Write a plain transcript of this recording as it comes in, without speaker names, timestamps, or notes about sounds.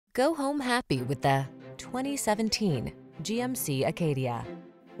Go home happy with the 2017 GMC Acadia.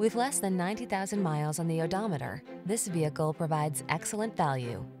 With less than 90,000 miles on the odometer, this vehicle provides excellent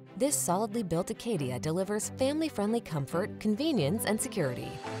value. This solidly built Acadia delivers family-friendly comfort, convenience, and security.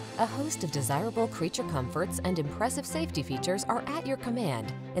 A host of desirable creature comforts and impressive safety features are at your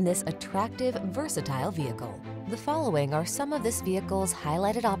command in this attractive, versatile vehicle. The following are some of this vehicle's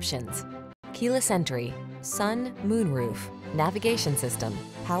highlighted options: keyless entry, sun, moonroof, navigation system,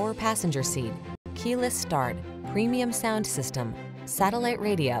 power passenger seat, keyless start, premium sound system, satellite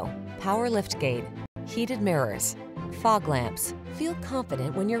radio, power liftgate, heated mirrors, fog lamps. Feel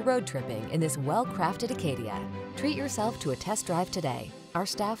confident when you're road tripping in this well-crafted Acadia. Treat yourself to a test drive today. Our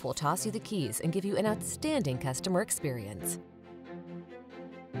staff will toss you the keys and give you an outstanding customer experience.